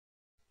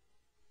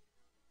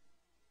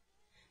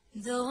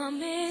Though I'm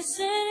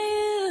missing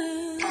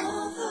you,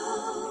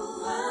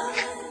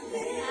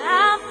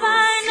 I'll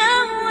find a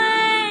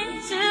way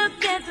to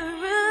get through.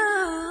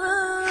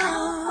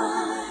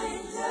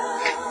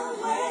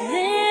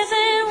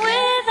 Living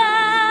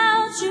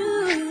without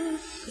you,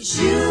 'cause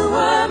you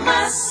were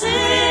my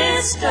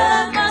sister,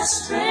 my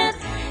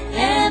strength,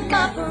 and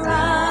my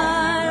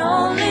pride.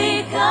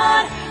 Only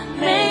God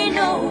may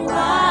know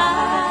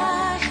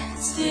why.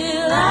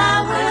 Still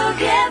I will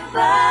get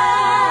by.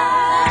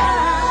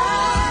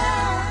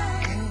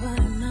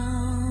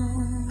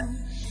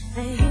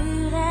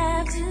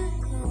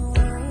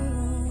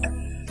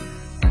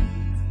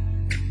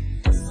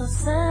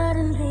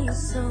 Suddenly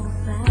so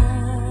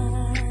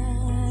fast.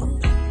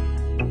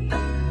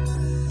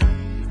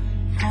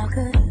 How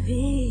could it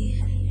be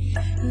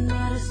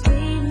that the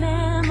sweet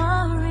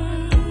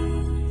memories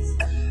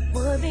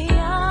would be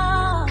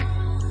all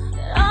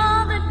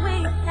that we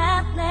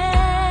have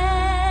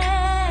left?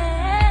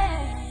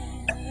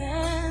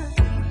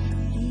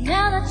 And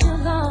now that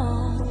you're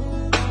gone,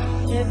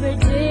 every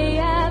day